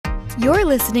You're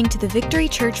listening to the Victory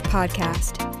Church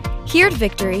podcast. Here at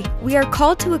Victory, we are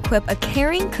called to equip a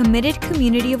caring, committed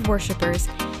community of worshipers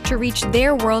to reach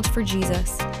their world for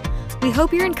Jesus. We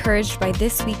hope you're encouraged by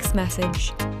this week's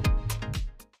message.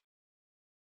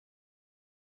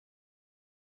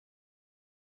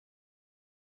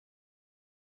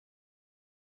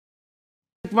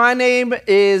 My name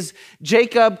is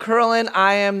Jacob Curlin.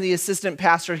 I am the assistant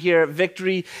pastor here at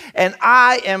Victory, and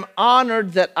I am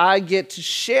honored that I get to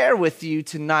share with you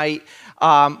tonight.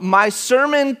 My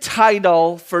sermon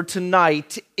title for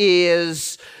tonight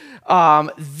is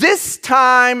This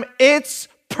Time It's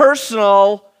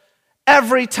Personal,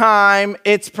 Every Time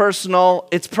It's Personal,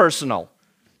 It's Personal.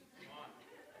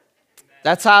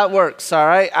 That's how it works, all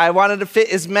right? I wanted to fit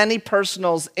as many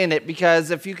personals in it because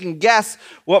if you can guess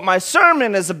what my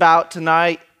sermon is about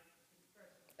tonight,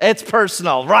 it's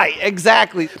personal, right,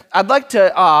 exactly. I'd like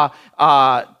to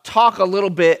talk a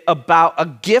little bit about a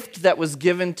gift that was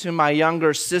given to my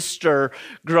younger sister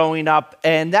growing up,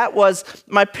 and that was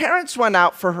my parents went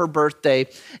out for her birthday,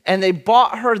 and they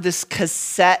bought her this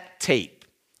cassette tape,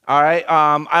 all right?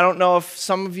 I don't know if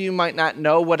some of you might not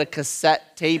know what a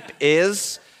cassette tape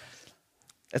is.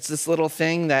 It's this little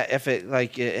thing that if it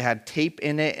had tape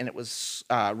in it and it was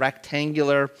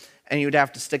rectangular, and you would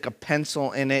have to stick a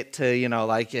pencil in it to,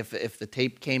 if the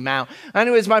tape came out.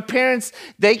 Anyways, my parents,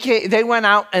 they went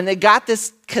out and they got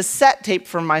this cassette tape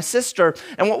from my sister.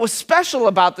 And what was special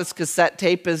about this cassette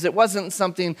tape is it wasn't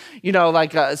something,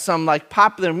 some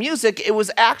popular music. It was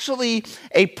actually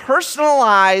a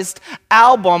personalized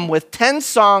album with 10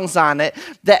 songs on it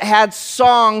that had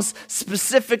songs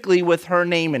specifically with her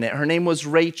name in it. Her name was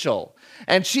Rachel.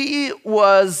 And she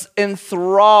was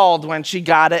enthralled when she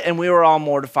got it, and we were all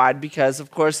mortified because,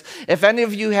 of course, if any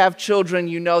of you have children,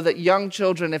 you know that young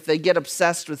children, if they get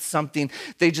obsessed with something,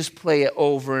 they just play it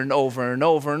over and over and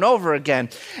over and over again.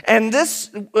 And this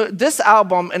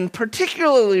album, and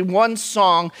particularly one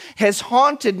song, has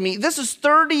haunted me. This is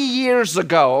 30 years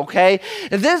ago, okay?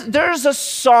 There's a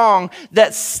song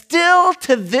that still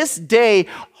to this day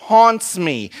haunts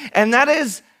me, and that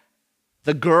is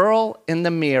The Girl in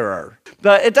the Mirror.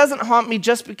 But it doesn't haunt me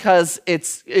just because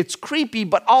it's creepy,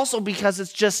 but also because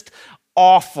it's just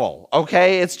awful,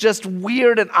 okay? It's just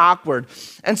weird and awkward.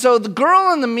 And so The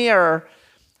Girl in the Mirror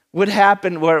would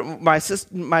happen where my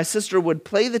sister would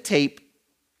play the tape,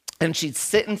 and she'd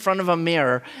sit in front of a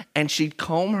mirror, and she'd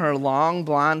comb her long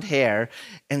blonde hair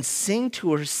and sing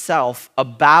to herself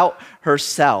about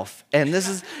herself. And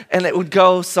it would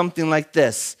go something like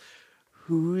this.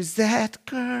 Who's that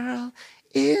girl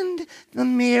in the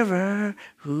mirror?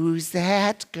 Who's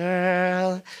that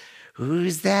girl?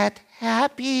 Who's that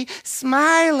happy,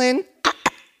 smiling?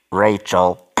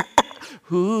 Rachel.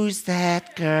 Who's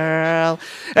that girl?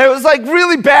 And it was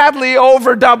really badly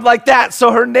overdubbed like that,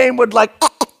 so her name would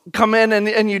come in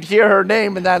and you'd hear her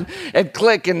name and then it'd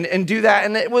click and do that,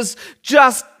 and it was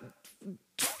just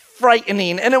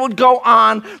frightening, and it would go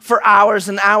on for hours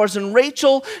and hours. And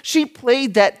Rachel, she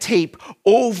played that tape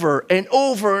over and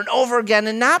over and over again,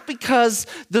 and not because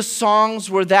the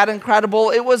songs were that incredible.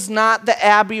 It was not the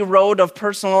Abbey Road of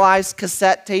personalized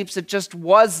cassette tapes. It just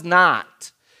was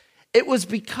not. It was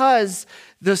because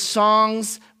the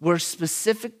songs were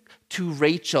specific to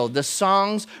Rachel. The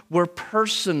songs were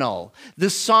personal.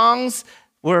 The songs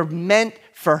were meant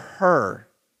for her.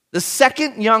 The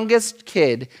second youngest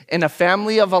kid in a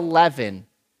family of 11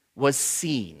 was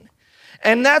seen.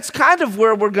 And that's kind of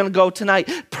where we're going to go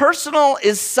tonight. Personal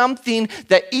is something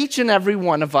that each and every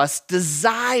one of us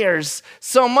desires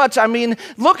so much. I mean,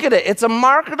 look at it. It's a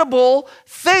marketable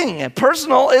thing.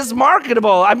 Personal is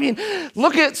marketable. I mean,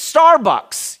 look at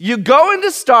Starbucks. You go into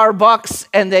Starbucks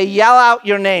and they yell out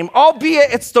your name,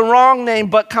 albeit it's the wrong name,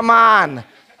 but come on.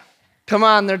 Come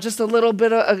on, they're just a little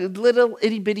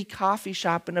itty bitty coffee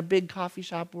shop in a big coffee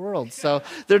shop world. So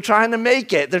they're trying to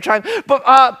make it.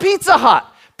 But Pizza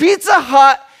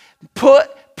Hut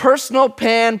put personal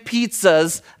pan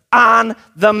pizzas on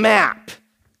the map.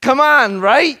 Come on,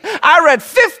 right? I read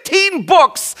 15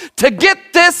 books to get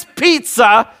this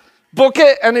pizza. Book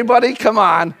it, anybody? Come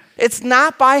on. It's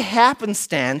not by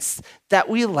happenstance that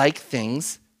we like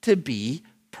things to be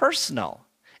personal.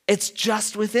 It's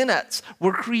just within us.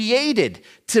 We're created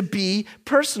to be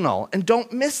personal. And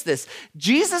don't miss this.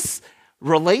 Jesus'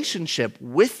 relationship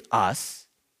with us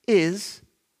is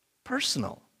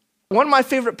personal. One of my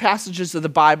favorite passages of the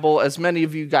Bible, as many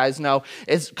of you guys know,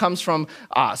 comes from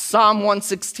Psalm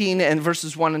 116 and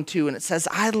verses 1 and 2. And it says,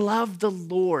 I love the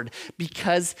Lord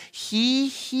because he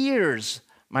hears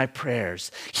my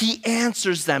prayers. He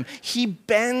answers them. He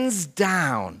bends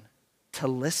down to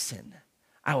listen.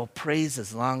 I will praise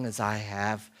as long as I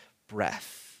have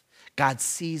breath. God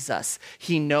sees us,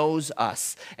 he knows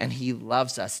us, and he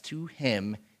loves us. To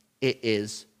him, it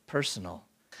is personal.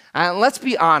 And let's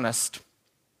be honest.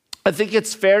 I think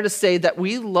it's fair to say that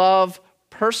we love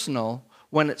personal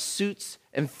when it suits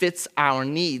and fits our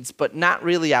needs, but not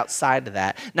really outside of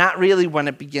that, not really when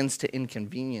it begins to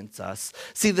inconvenience us.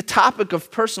 See, the topic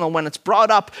of personal, when it's brought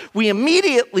up, we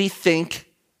immediately think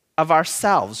of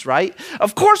ourselves, right?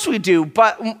 Of course we do,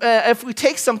 but if we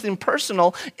take something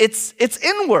personal, it's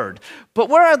inward. But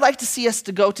where I'd like to see us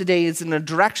to go today is in a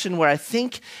direction where I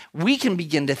think we can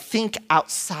begin to think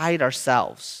outside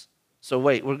ourselves. So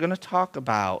wait, we're going to talk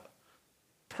about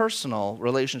personal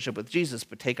relationship with Jesus,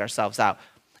 but take ourselves out.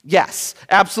 Yes,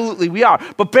 absolutely we are.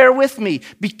 But bear with me,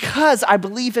 because I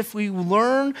believe if we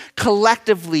learn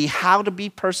collectively how to be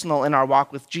personal in our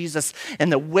walk with Jesus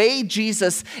and the way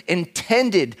Jesus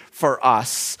intended for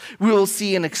us, we will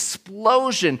see an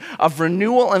explosion of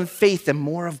renewal and faith and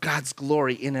more of God's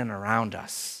glory in and around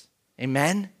us.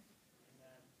 Amen?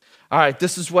 All right,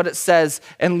 this is what it says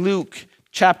in Luke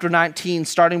chapter 19,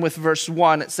 starting with verse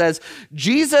 1, it says,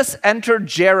 Jesus entered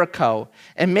Jericho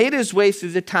and made his way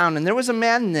through the town, and there was a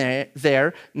man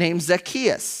there named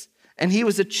Zacchaeus, and he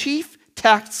was a chief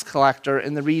tax collector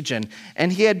in the region,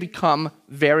 and he had become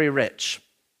very rich.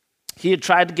 He had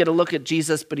tried to get a look at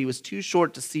Jesus, but he was too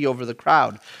short to see over the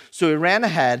crowd. So he ran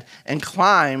ahead and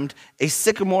climbed a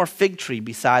sycamore fig tree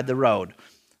beside the road,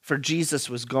 for Jesus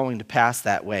was going to pass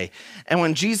that way. And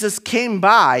when Jesus came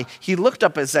by, he looked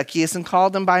up at Zacchaeus and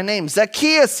called him by name.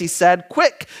 Zacchaeus, he said,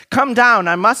 quick, come down.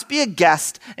 I must be a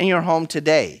guest in your home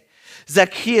today.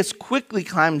 Zacchaeus quickly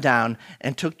climbed down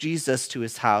and took Jesus to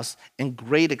his house in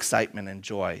great excitement and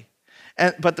joy.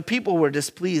 But the people were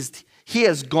displeased. He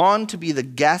has gone to be the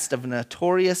guest of a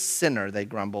notorious sinner, they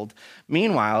grumbled.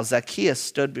 Meanwhile, Zacchaeus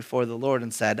stood before the Lord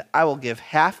and said, I will give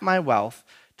half my wealth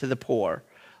to the poor.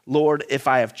 Lord, if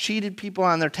I have cheated people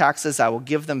on their taxes, I will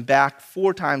give them back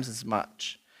 4 times as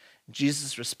much.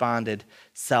 Jesus responded,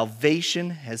 salvation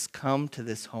has come to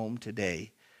this home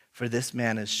today, for this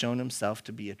man has shown himself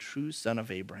to be a true son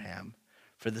of Abraham.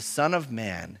 For the Son of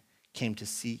Man came to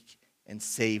seek and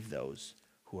save those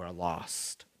who are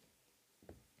lost.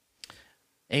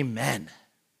 Amen.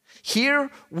 Here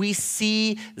we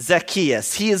see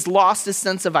Zacchaeus. He has lost his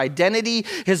sense of identity,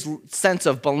 his sense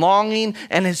of belonging,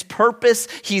 and his purpose.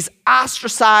 He's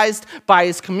ostracized by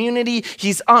his community.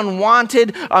 He's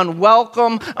unwanted,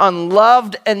 unwelcome,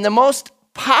 unloved, and the most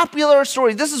popular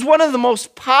story. This is one of the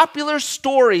most popular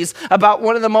stories about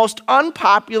one of the most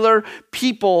unpopular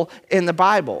people in the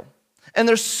Bible. And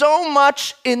there's so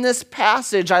much in this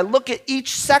passage. I look at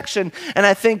each section and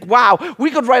I think, wow,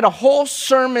 we could write a whole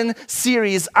sermon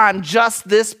series on just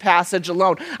this passage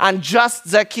alone, on just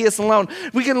Zacchaeus alone.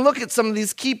 We can look at some of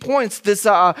these key points. This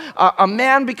a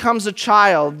man becomes a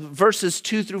child, verses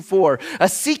 2 through 4. A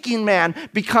seeking man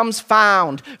becomes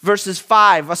found, verses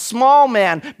 5. A small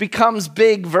man becomes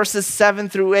big, verses 7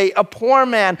 through 8. A poor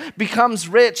man becomes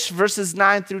rich, verses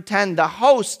 9 through 10. The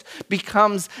host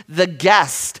becomes the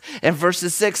guest, and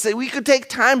verses 6. We could take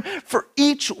time for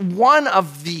each one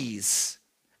of these,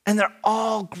 and they're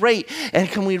all great. And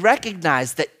can we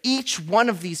recognize that each one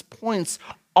of these points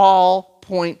all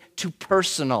point to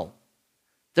personal?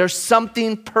 There's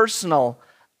something personal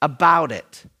about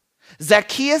it.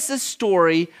 Zacchaeus'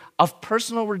 story of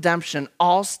personal redemption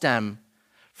all stem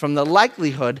from the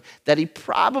likelihood that he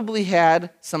probably had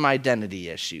some identity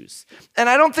issues. And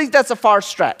I don't think that's a far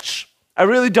stretch. I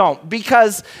really don't,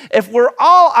 because if we're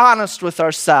all honest with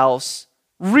ourselves,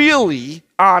 really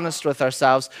honest with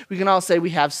ourselves, we can all say we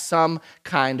have some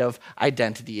kind of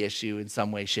identity issue in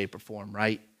some way, shape, or form,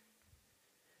 right?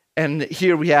 And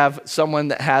here we have someone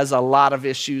that has a lot of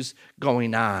issues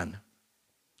going on.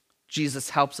 Jesus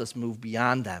helps us move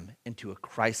beyond them into a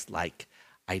Christ-like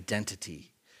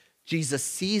identity. Jesus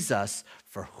sees us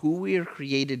for who we are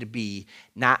created to be,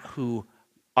 not who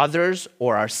others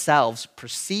or ourselves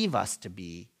perceive us to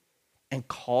be, and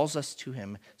calls us to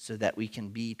him so that we can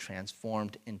be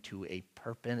transformed into a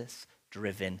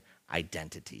purpose-driven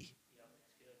identity.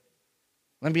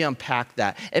 Let me unpack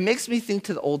that. It makes me think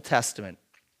to the Old Testament.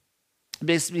 It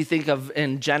makes me think of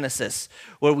in Genesis,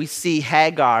 where we see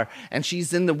Hagar, and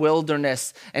she's in the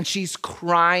wilderness, and she's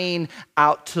crying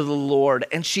out to the Lord,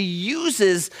 and she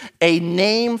uses a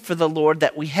name for the Lord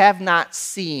that we have not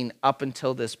seen up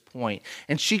until this point.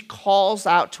 And she calls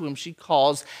out to him. She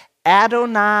calls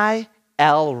Adonai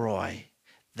Elroy,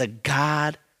 the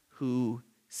God who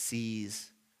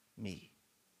sees me.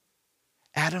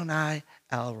 Adonai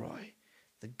Elroy,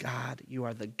 the God, you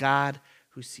are the God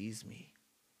who sees me.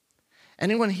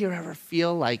 Anyone here ever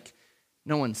feel like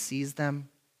no one sees them?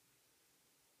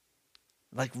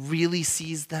 Like really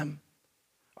sees them?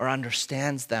 or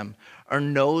understands them or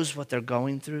knows what they're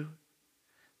going through.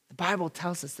 The Bible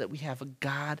tells us that we have a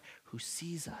God who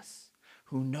sees us,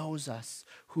 who knows us,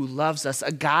 who loves us,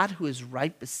 a God who is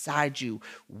right beside you,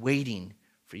 waiting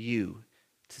for you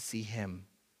to see him.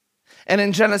 And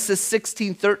in Genesis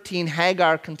 16:13,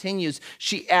 Hagar continues.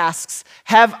 She asks,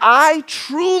 have I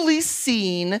truly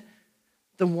seen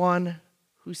the one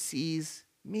who sees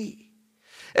me?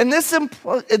 And this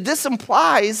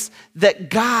implies that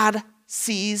God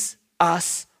sees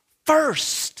us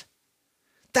first.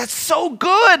 That's so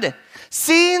good.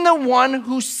 Seeing the one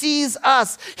who sees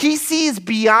us. He sees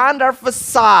beyond our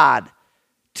facade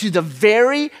to the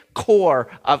very core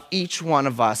of each one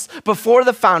of us. Before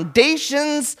the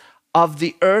foundations of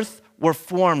the earth were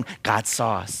formed, God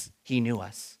saw us. He knew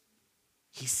us.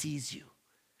 He sees you.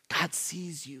 God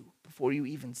sees you before you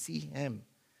even see him.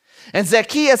 And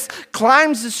Zacchaeus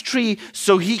climbs this tree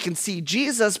so he can see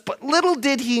Jesus, but little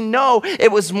did he know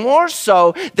it was more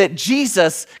so that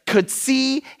Jesus could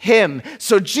see him,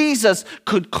 so Jesus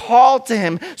could call to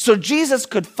him, so Jesus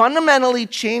could fundamentally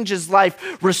change his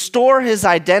life, restore his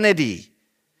identity.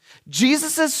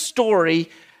 Zacchaeus' story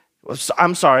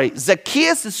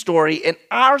and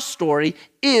our story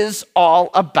is all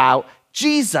about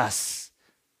Jesus.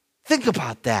 Think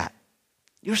about that.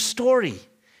 Your story,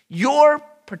 your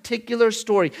particular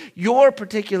story, your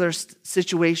particular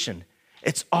situation,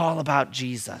 it's all about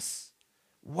Jesus.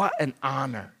 What an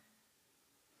honor.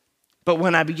 But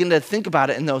when I begin to think about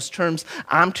it in those terms,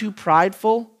 I'm too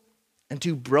prideful and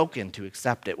too broken to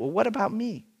accept it. Well, what about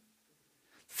me?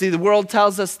 See, the world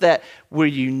tells us that we're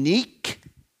unique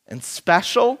and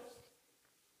special,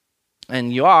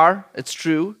 and you are, it's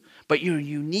true, but you're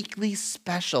uniquely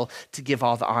special to give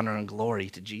all the honor and glory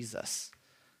to Jesus.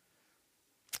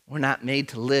 We're not made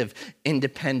to live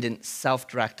independent,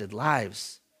 self-directed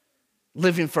lives,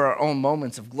 living for our own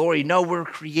moments of glory. No, we're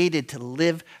created to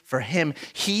live for him.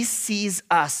 He sees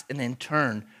us, and in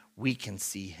turn, we can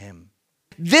see him.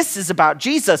 This is about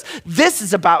Jesus. This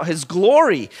is about his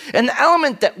glory. And the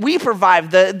element that we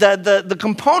provide, the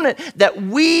component that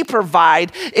we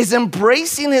provide is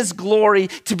embracing his glory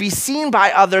to be seen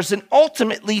by others and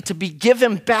ultimately to be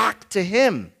given back to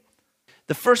him.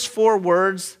 The first 4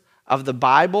 words of the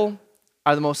Bible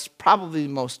are probably the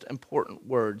most important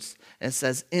words. And it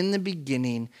says, in the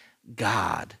beginning,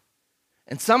 God.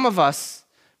 And some of us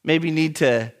maybe need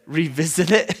to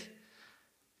revisit it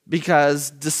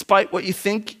because despite what you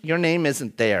think, your name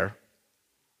isn't there.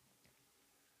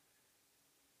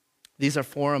 These are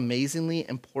 4 amazingly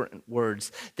important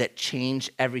words that change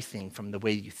everything from the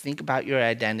way you think about your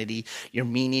identity, your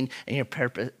meaning, and your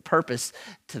purpose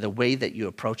to the way that you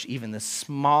approach even the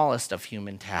smallest of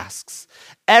human tasks.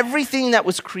 Everything that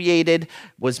was created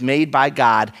was made by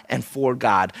God and for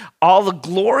God. All the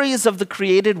glories of the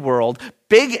created world,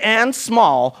 big and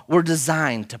small, were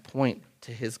designed to point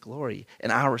to his glory,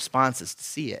 and our response is to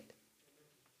see it.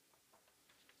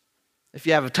 If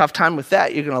you have a tough time with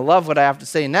that, you're going to love what I have to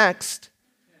say next.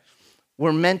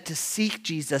 We're meant to seek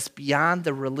Jesus beyond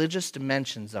the religious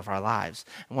dimensions of our lives.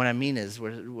 And what I mean is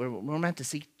we're meant to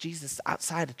seek Jesus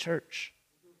outside of church.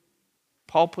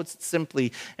 Paul puts it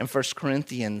simply in 1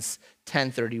 Corinthians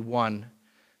 10:31.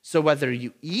 So whether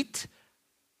you eat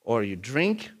or you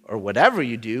drink or whatever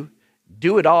you do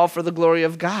it all for the glory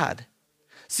of God.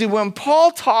 See, when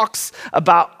Paul talks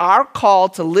about our call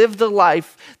to live the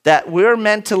life that we're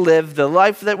meant to live, the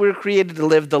life that we're created to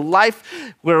live, the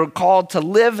life we're called to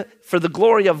live for the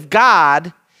glory of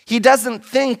God, he doesn't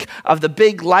think of the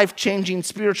big life-changing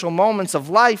spiritual moments of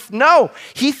life. No,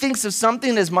 he thinks of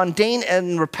something as mundane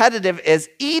and repetitive as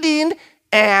eating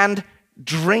and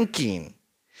drinking.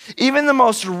 Even the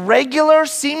most regular,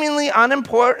 seemingly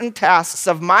unimportant tasks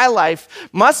of my life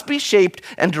must be shaped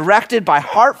and directed by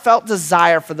heartfelt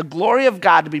desire for the glory of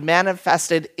God to be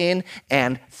manifested in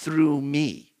and through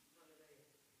me.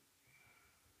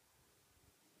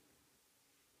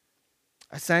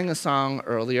 I sang a song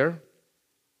earlier,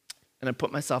 and I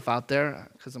put myself out there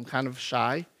because I'm kind of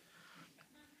shy.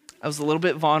 I was a little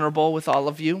bit vulnerable with all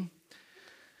of you.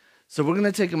 So we're going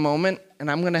to take a moment, and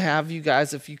I'm going to have you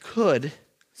guys, if you could,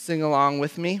 sing along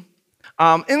with me.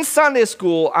 In Sunday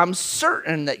school, I'm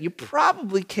certain that you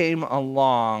probably came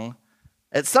along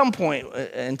at some point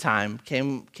in time,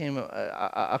 came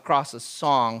across a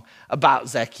song about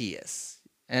Zacchaeus.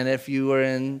 And if you were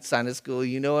in Sunday school,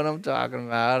 you know what I'm talking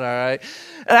about, all right?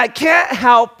 And I can't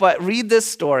help but read this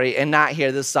story and not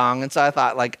hear this song. And so I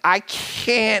thought, I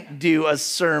can't do a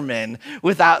sermon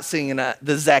without singing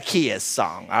the Zacchaeus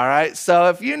song, all right? So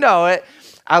if you know it,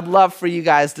 I'd love for you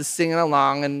guys to sing it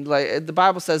along. And like the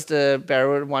Bible says to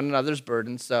bear one another's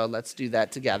burdens, so let's do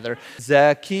that together.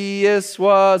 Zacchaeus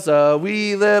was a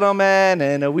wee little man,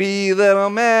 and a wee little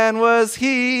man was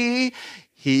he.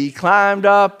 He climbed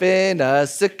up in a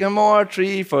sycamore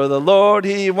tree, for the Lord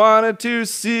he wanted to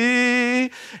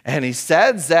see. And he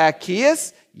said,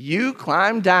 Zacchaeus, you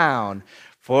climb down,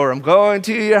 for I'm going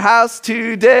to your house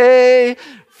today.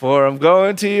 For I'm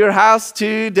going to your house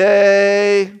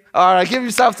today. All right, give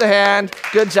yourself a hand.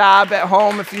 Good job at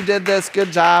home if you did this.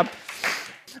 Good job.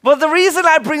 Well, the reason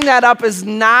I bring that up is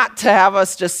not to have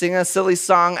us just sing a silly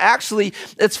song. Actually,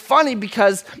 it's funny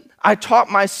because I taught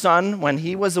my son when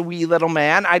he was a wee little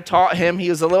man. I taught him, he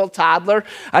was a little toddler.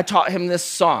 I taught him this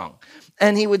song.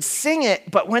 And he would sing it,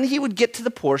 but when he would get to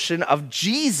the portion of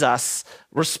Jesus'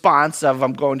 response of,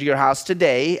 I'm going to your house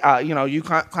today, you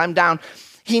climb down,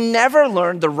 he never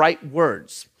learned the right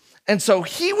words. And so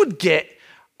he would get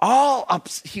all up,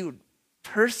 he would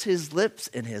purse his lips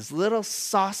and his little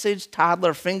sausage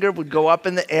toddler finger would go up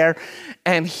in the air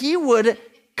and he would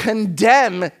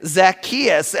condemn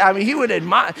Zacchaeus. I mean, he would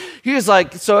admire. He was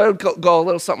like, so it would go a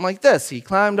little something like this. He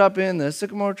climbed up in the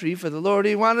sycamore tree for the Lord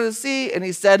he wanted to see, and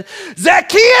he said,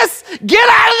 Zacchaeus, get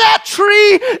out of that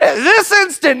tree at this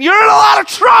instant. You're in a lot of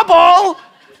trouble.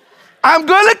 I'm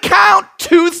going to count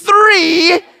 2,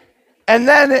 3, and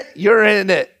then you're in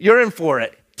it. You're in for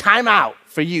it. Time out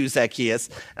for you, Zacchaeus.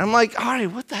 And I'm like, all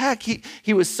right, what the heck?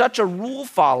 He was such a rule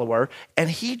follower, and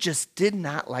he just did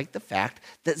not like the fact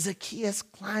that Zacchaeus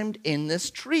climbed in this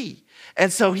tree.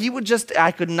 And so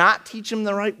I could not teach him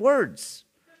the right words.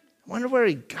 I wonder where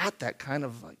he got that kind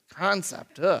of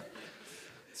concept.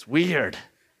 It's weird.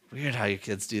 Weird how your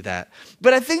kids do that.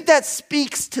 But I think that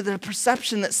speaks to the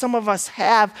perception that some of us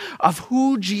have of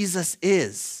who Jesus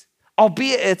is.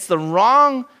 Albeit it's the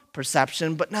wrong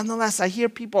perception, but nonetheless, I hear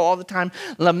people all the time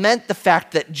lament the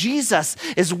fact that Jesus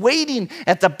is waiting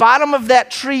at the bottom of that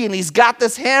tree and he's got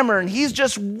this hammer and he's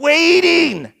just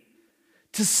waiting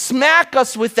to smack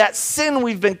us with that sin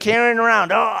we've been carrying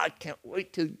around. Oh, I can't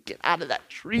wait to get out of that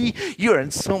tree. You're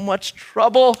in so much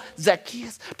trouble,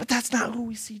 Zacchaeus. But that's not who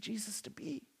we see Jesus to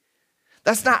be.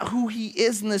 That's not who he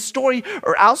is in this story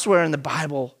or elsewhere in the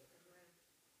Bible.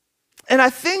 And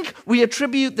I think we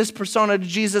attribute this persona to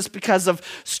Jesus because of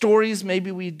stories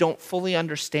maybe we don't fully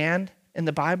understand in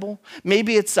the Bible.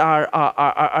 Maybe it's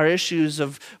our issues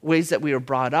of ways that we were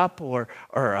brought up or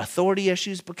authority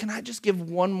issues. But can I just give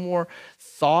one more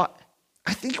thought?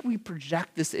 I think we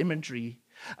project this imagery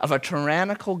of a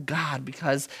tyrannical God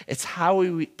because it's how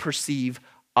we perceive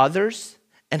others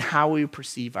and how we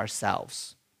perceive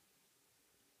ourselves.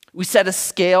 We set a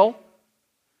scale,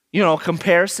 a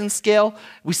comparison scale.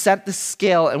 We set the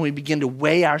scale and we begin to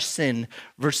weigh our sin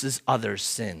versus others'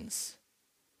 sins.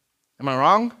 Am I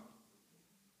wrong?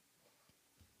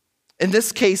 In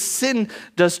this case, sin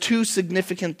does 2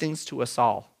 significant things to us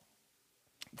all.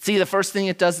 See, the first thing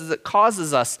it does is it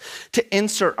causes us to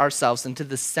insert ourselves into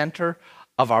the center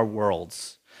of our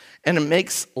worlds. And it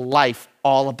makes life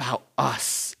all about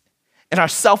us. And our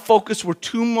self-focus, we're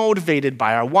too motivated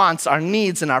by our wants, our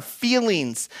needs, and our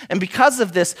feelings. And because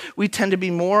of this, we tend to be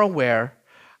more aware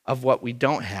of what we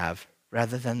don't have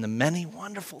rather than the many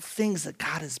wonderful things that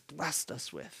God has blessed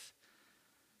us with.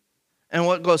 And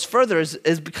what goes further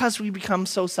is because we become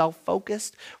so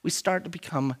self-focused, we start to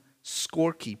become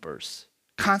scorekeepers,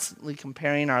 constantly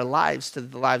comparing our lives to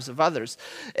the lives of others.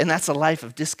 And that's a life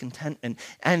of discontentment,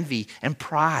 envy, and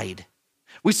pride.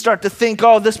 We start to think,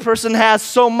 oh, this person has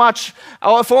so much.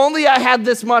 Oh, if only I had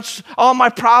this much, all my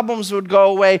problems would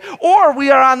go away. Or we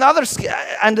are on the other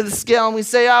end of the scale and we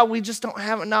say, oh, we just don't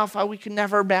have enough. Oh, we can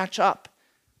never match up.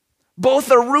 Both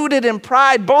are rooted in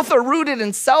pride. Both are rooted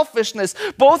in selfishness.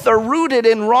 Both are rooted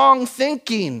in wrong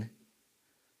thinking.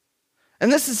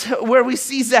 And this is where we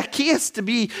see Zacchaeus to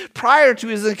be prior to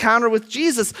his encounter with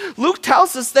Jesus. Luke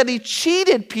tells us that he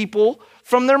cheated people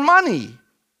from their money.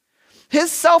 His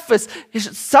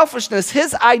selfishness,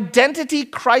 his identity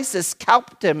crisis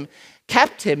kept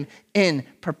him in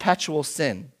perpetual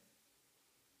sin.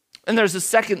 And there's a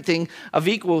second thing of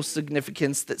equal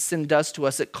significance that sin does to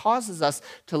us. It causes us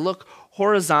to look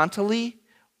horizontally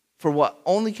for what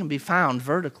only can be found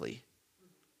vertically.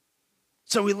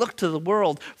 So we look to the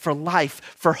world for life,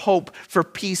 for hope, for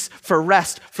peace, for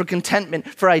rest, for contentment,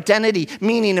 for identity,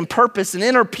 meaning and purpose, and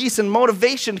inner peace and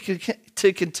motivation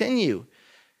to continue.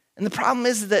 And the problem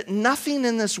is that nothing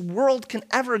in this world can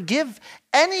ever give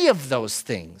any of those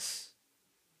things.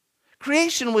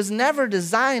 Creation was never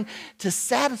designed to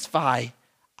satisfy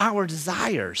our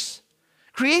desires.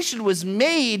 Creation was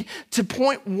made to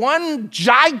point one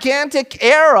gigantic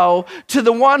arrow to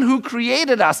the one who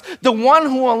created us, the one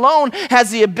who alone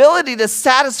has the ability to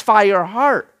satisfy your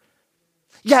heart.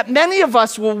 Yet many of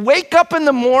us will wake up in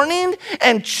the morning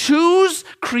and choose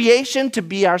creation to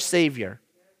be our Savior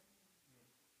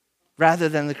rather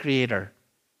than the Creator.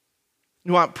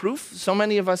 You want proof? So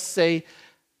many of us say,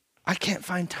 I can't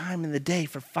find time in the day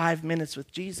for 5 minutes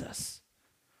with Jesus.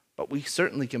 But we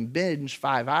certainly can binge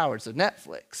 5 hours of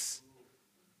Netflix,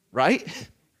 right?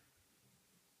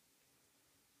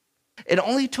 It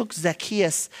only took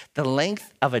Zacchaeus the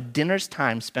length of a dinner's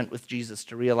time spent with Jesus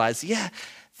to realize, yeah,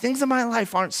 things in my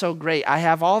life aren't so great. I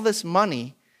have all this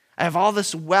money, I have all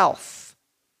this wealth,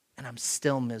 and I'm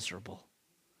still miserable.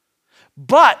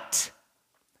 But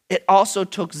it also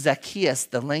took Zacchaeus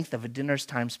the length of a dinner's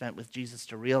time spent with Jesus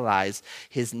to realize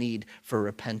his need for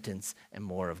repentance and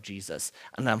more of Jesus.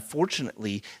 And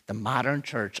unfortunately, the modern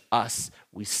church, us,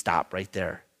 we stop right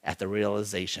there at the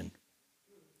realization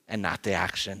and not the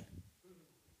action.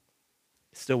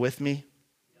 Still with me?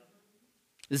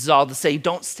 This is all to say,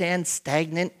 don't stand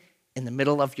stagnant in the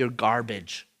middle of your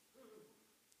garbage.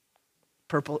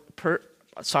 Personal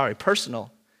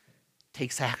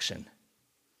takes action.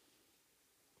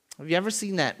 Have you ever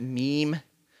seen that meme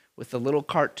with the little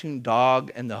cartoon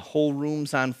dog and the whole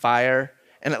room's on fire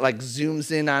and it like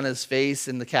zooms in on his face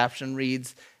and the caption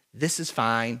reads, "This is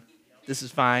fine. This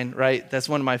is fine," right? That's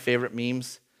one of my favorite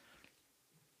memes.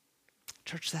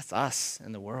 Church, that's us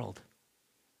in the world.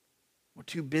 We're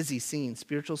too busy singing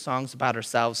spiritual songs about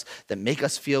ourselves that make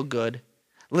us feel good,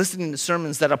 listening to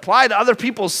sermons that apply to other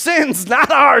people's sins, not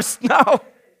ours. No.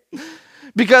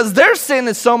 Because their sin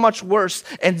is so much worse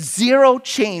and zero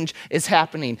change is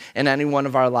happening in any one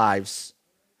of our lives.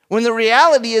 When the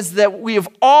reality is that we have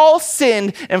all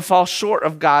sinned and fall short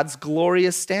of God's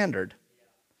glorious standard.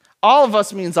 All of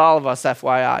us means all of us,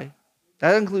 FYI.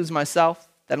 That includes myself.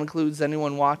 That includes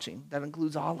anyone watching. That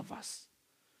includes all of us.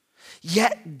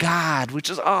 Yet God, which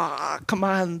is, come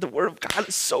on, the word of God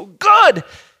is so good.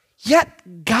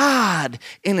 Yet God,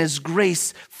 in his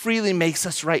grace, freely makes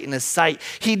us right in his sight.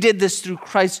 He did this through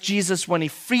Christ Jesus when he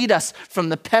freed us from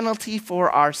the penalty for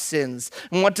our sins.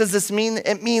 And what does this mean?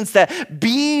 It means that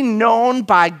being known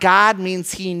by God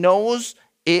means he knows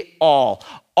it all.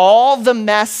 All the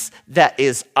mess that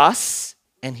is us,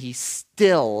 and he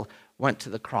still went to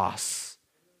the cross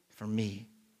for me,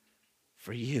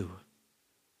 for you.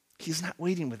 He's not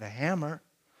waiting with a hammer.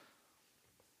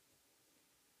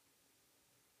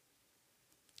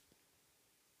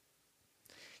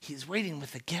 He's waiting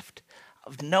with the gift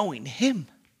of knowing him.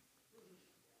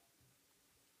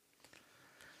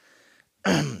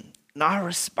 And our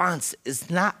response is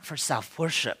not for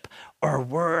self-worship or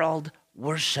world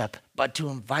worship, but to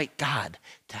invite God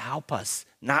to help us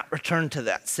not return to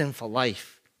that sinful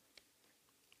life.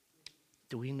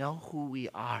 Do we know who we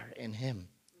are in him?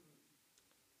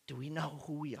 Do we know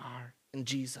who we are in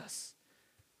Jesus?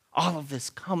 All of this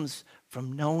comes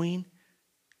from knowing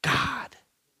God.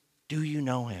 Do you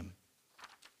know him?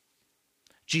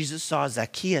 Jesus saw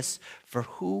Zacchaeus for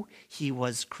who he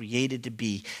was created to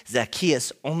be.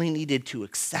 Zacchaeus only needed to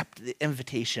accept the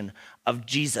invitation of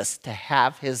Jesus to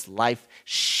have his life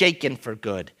shaken for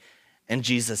good. And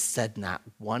Jesus said not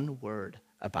one word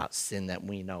about sin that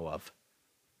we know of.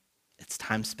 It's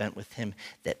time spent with him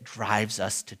that drives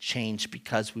us to change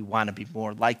because we want to be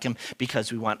more like him,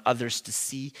 because we want others to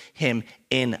see him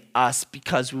in us,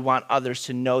 because we want others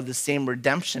to know the same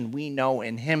redemption we know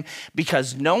in him,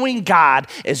 because knowing God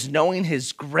is knowing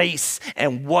his grace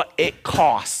and what it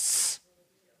costs.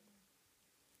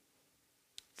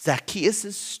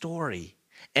 Zacchaeus' story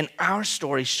and our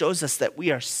story shows us that we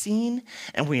are seen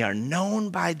and we are known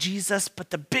by Jesus,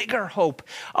 but the bigger hope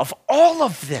of all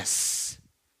of this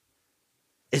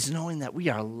is knowing that we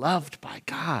are loved by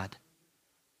God.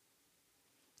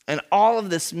 And all of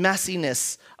this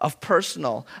messiness of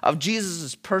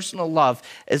Jesus' personal love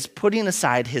is putting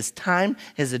aside his time,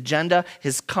 his agenda,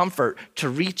 his comfort to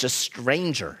reach a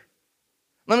stranger.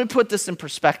 Let me put this in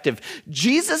perspective.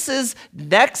 Jesus'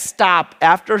 next stop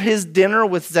after his dinner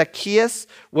with Zacchaeus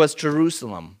was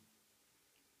Jerusalem.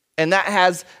 And that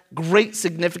has great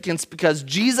significance because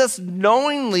Jesus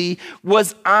knowingly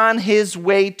was on his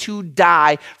way to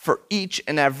die for each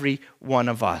and every one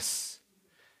of us.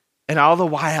 And all the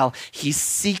while, he's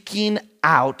seeking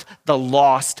out the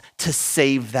lost to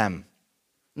save them.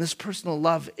 And this personal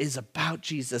love is about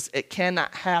Jesus. It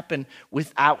cannot happen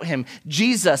without him.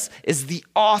 Jesus is the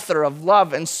author of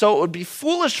love, and so it would be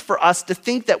foolish for us to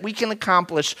think that we can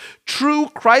accomplish true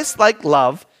Christ-like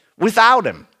love without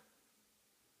him.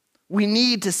 We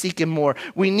need to seek him more.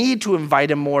 We need to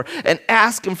invite him more and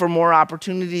ask him for more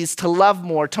opportunities to love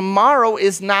more. Tomorrow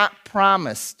is not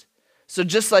promised. So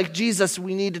just like Jesus,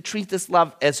 we need to treat this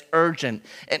love as urgent.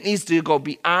 It needs to go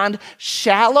beyond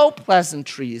shallow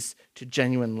pleasantries to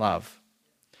genuine love.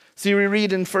 See, we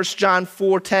read in 1 John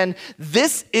 4:10,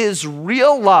 this is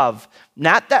real love,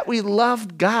 not that we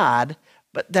loved God,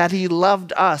 but that he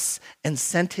loved us and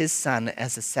sent his son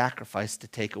as a sacrifice to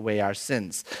take away our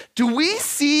sins. Do we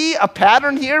see a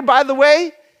pattern here, by the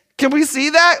way? Can we see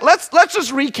that? Let's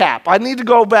just recap. I need to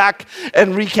go back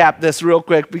and recap this real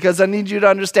quick because I need you to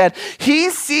understand. He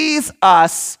sees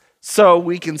us so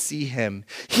we can see him.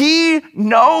 He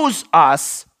knows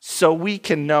us so we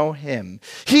can know him.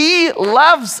 He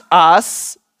loves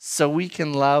us so we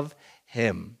can love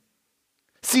him.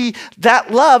 See,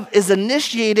 that love is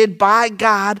initiated by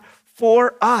God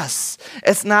for us.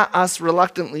 It's not us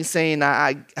reluctantly saying,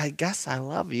 I guess I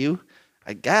love you.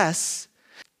 I guess.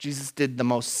 Jesus did the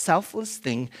most selfless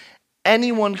thing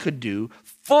anyone could do,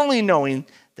 fully knowing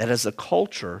that as a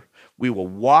culture, we will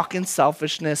walk in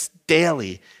selfishness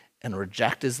daily and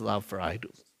reject his love for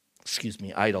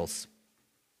idols.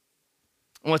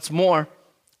 What's more,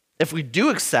 if we do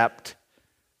accept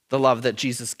the love that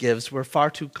Jesus gives, we're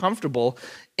far too comfortable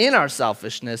in our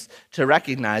selfishness to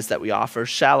recognize that we offer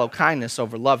shallow kindness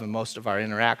over love in most of our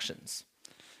interactions.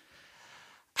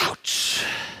 Ouch.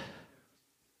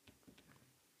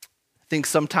 I think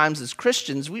sometimes as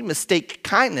Christians, we mistake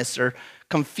kindness or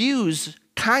confuse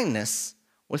kindness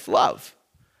with love.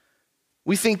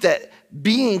 We think that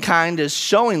being kind is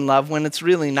showing love when it's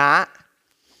really not.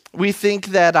 We think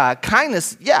that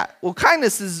kindness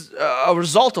is a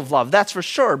result of love, that's for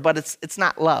sure, but it's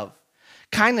not love.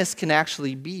 Kindness can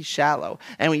actually be shallow,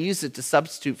 and we use it to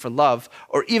substitute for love,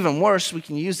 or even worse, we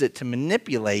can use it to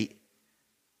manipulate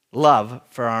love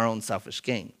for our own selfish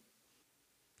gain.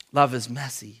 Love is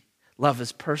messy. Love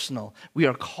is personal. We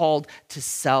are called to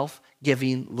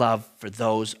self-giving love for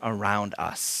those around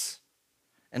us.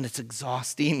 And it's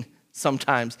exhausting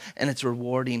sometimes, and it's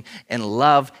rewarding. And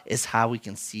love is how we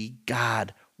can see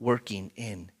God working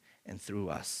in and through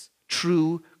us.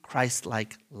 True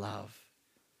Christ-like love.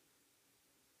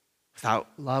 Without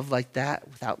love like that,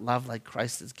 without love like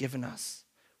Christ has given us,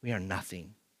 we are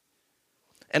nothing.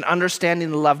 And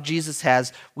understanding the love Jesus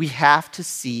has, we have to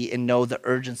see and know the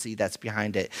urgency that's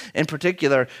behind it. In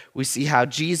particular, we see how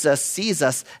Jesus sees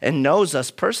us and knows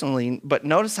us personally, but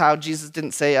notice how Jesus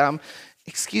didn't say,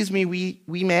 excuse me,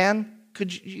 wee man,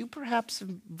 could you perhaps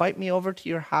invite me over to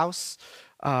your house?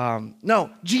 No,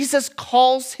 Jesus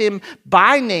calls him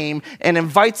by name and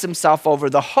invites himself over.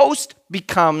 The host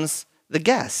becomes the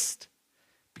guest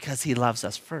because he loves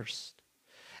us first.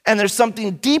 And there's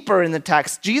something deeper in the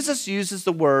text. Jesus uses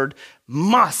the word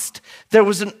must. There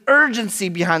was an urgency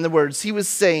behind the words. He was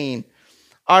saying,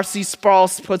 R.C. Sproul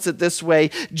puts it this way,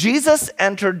 Jesus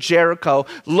entered Jericho,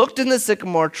 looked in the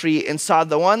sycamore tree, and saw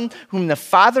the one whom the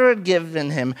Father had given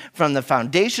him from the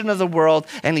foundation of the world,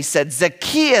 and he said,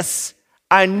 Zacchaeus,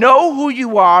 I know who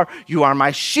you are. You are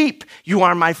my sheep. You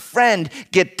are my friend.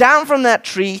 Get down from that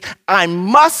tree. I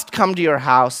must come to your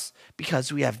house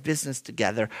because we have business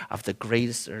together of the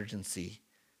greatest urgency.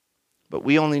 But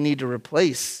we only need to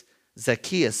replace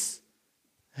Zacchaeus,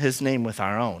 his name, with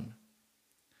our own,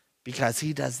 because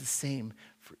he does the same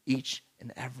for each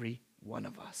and every one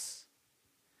of us.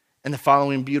 And the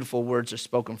following beautiful words are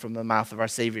spoken from the mouth of our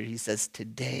Savior. He says,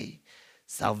 today,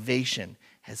 salvation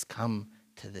has come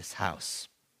to this house.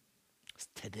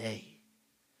 Today.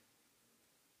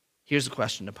 Here's a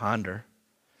question to ponder.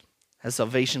 Has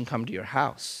salvation come to your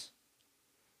house?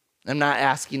 I'm not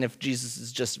asking if Jesus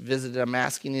has just visited. I'm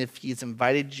asking if he's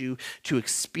invited you to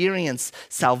experience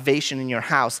salvation in your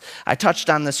house. I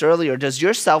touched on this earlier. Does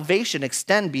your salvation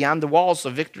extend beyond the walls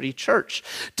of Victory Church?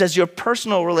 Does your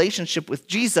personal relationship with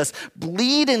Jesus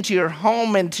bleed into your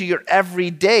home and to your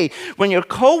everyday? When your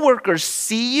coworkers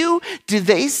see you, do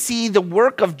they see the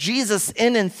work of Jesus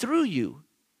in and through you?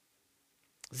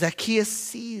 Zacchaeus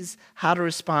sees how to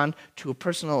respond to a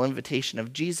personal invitation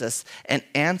of Jesus and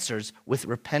answers with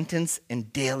repentance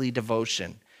and daily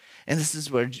devotion. And this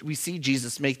is where we see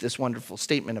Jesus make this wonderful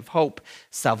statement of hope.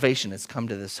 Salvation has come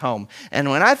to this home. And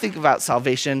when I think about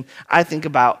salvation, I think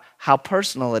about how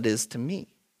personal it is to me.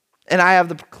 And I have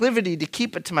the proclivity to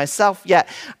keep it to myself, yet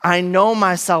I know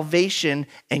my salvation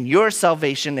and your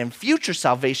salvation and future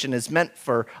salvation is meant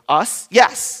for us.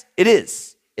 Yes, it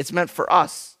is. It's meant for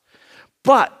us.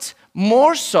 But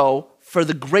more so for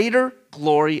the greater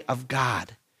glory of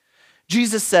God.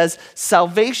 Jesus says,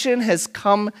 salvation has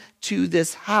come to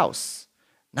this house,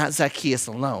 not Zacchaeus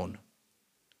alone.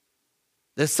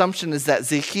 The assumption is that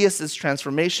Zacchaeus'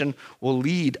 transformation will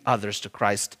lead others to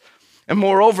Christ. And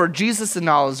moreover, Jesus in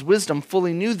all his wisdom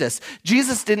fully knew this.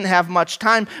 Jesus didn't have much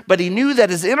time, but he knew that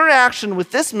his interaction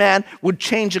with this man would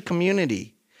change a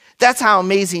community. That's how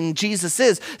amazing Jesus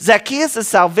is. Zacchaeus'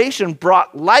 salvation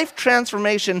brought life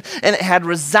transformation, and it had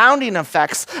resounding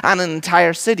effects on an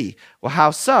entire city. Well,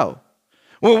 how so?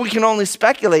 Well, we can only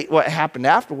speculate what happened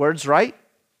afterwards, right?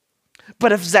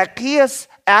 But if Zacchaeus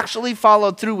actually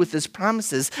followed through with his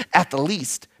promises, at the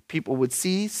least, people would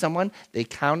see someone they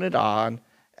counted on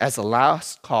as a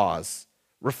lost cause,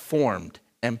 reformed,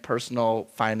 and personal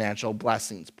financial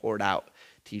blessings poured out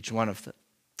to each one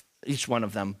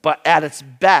of them. But at its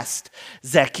best,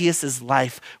 Zacchaeus'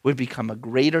 life would become a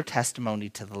greater testimony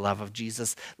to the love of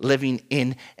Jesus living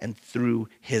in and through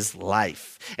his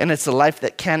life. And it's a life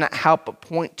that cannot help but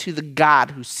point to the God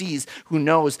who sees, who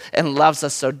knows, and loves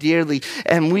us so dearly.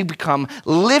 And we become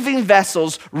living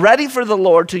vessels ready for the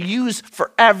Lord to use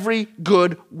for every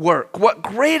good work. What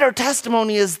greater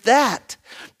testimony is that?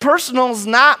 Personal is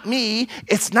not me,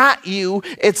 it's not you,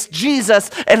 it's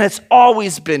Jesus, and it's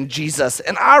always been Jesus.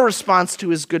 And our response to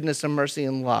his goodness and mercy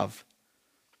and love.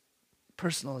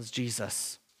 Personal is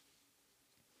Jesus.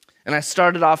 And I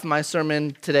started off my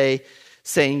sermon today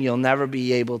saying you'll never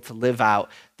be able to live out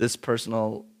this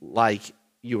personal like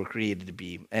you were created to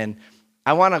be. And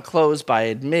I want to close by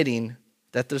admitting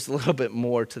that there's a little bit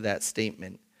more to that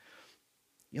statement.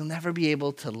 You'll never be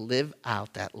able to live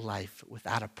out that life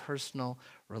without a personal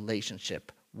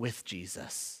relationship with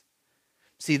Jesus.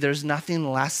 See, there's nothing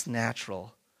less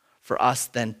natural for us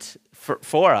than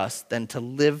to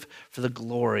live for the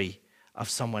glory of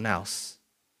someone else.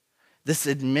 This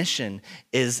admission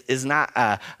is not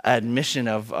an admission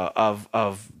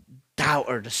of doubt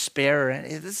or despair.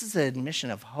 This is an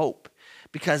admission of hope,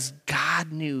 because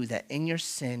God knew that in your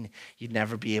sin you'd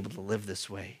never be able to live this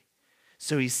way.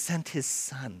 So he sent his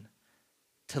son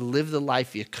to live the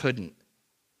life you couldn't,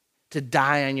 to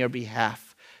die on your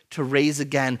behalf, to raise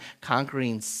again,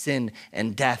 conquering sin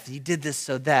and death. He did this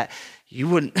so that you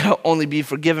wouldn't only be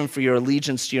forgiven for your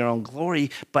allegiance to your own glory,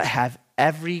 but have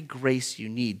every grace you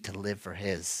need to live for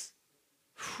his.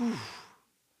 Whew.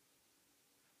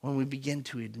 When we begin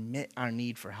to admit our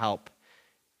need for help,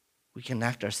 we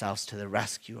connect ourselves to the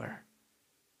rescuer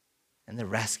and the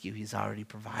rescue he's already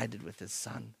provided with his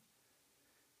son.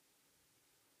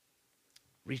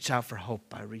 Reach out for hope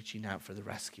by reaching out for the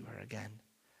rescuer again.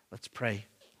 Let's pray.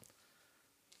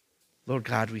 Lord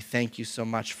God, we thank you so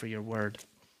much for your word.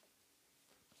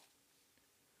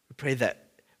 We pray that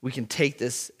we can take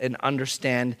this and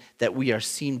understand that we are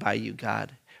seen by you,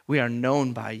 God. We are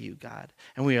known by you, God.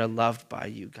 And we are loved by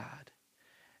you, God.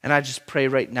 And I just pray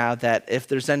right now that if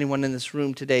there's anyone in this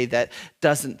room today that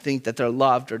doesn't think that they're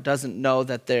loved or doesn't know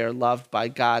that they are loved by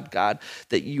God, God,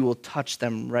 that you will touch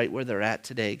them right where they're at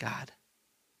today, God.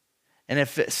 And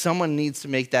if someone needs to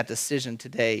make that decision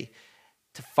today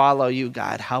to follow you,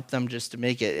 God, help them just to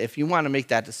make it. If you want to make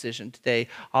that decision today,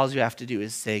 all you have to do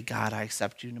is say, God, I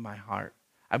accept you into my heart.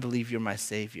 I believe you're my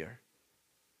Savior.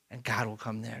 And God will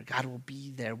come there. God will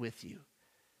be there with you.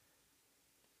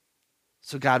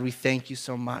 So God, we thank you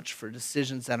so much for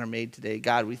decisions that are made today.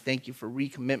 God, we thank you for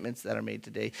recommitments that are made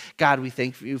today. God, we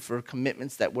thank you for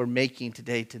commitments that we're making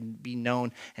today to be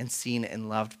known and seen and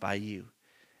loved by you.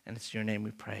 And it's in your name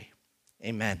we pray.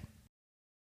 Amen.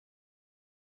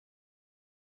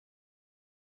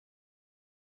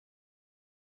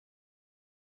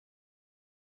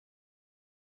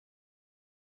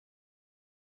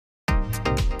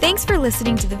 Thanks for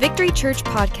listening to the Victory Church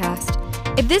podcast.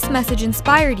 If this message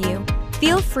inspired you,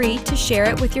 feel free to share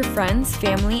it with your friends,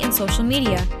 family, and social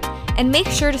media. And make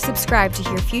sure to subscribe to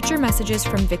hear future messages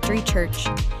from Victory Church.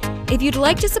 If you'd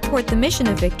like to support the mission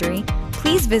of Victory,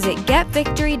 please visit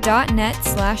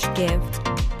getvictory.net/give.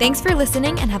 Thanks for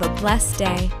listening and have a blessed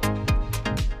day.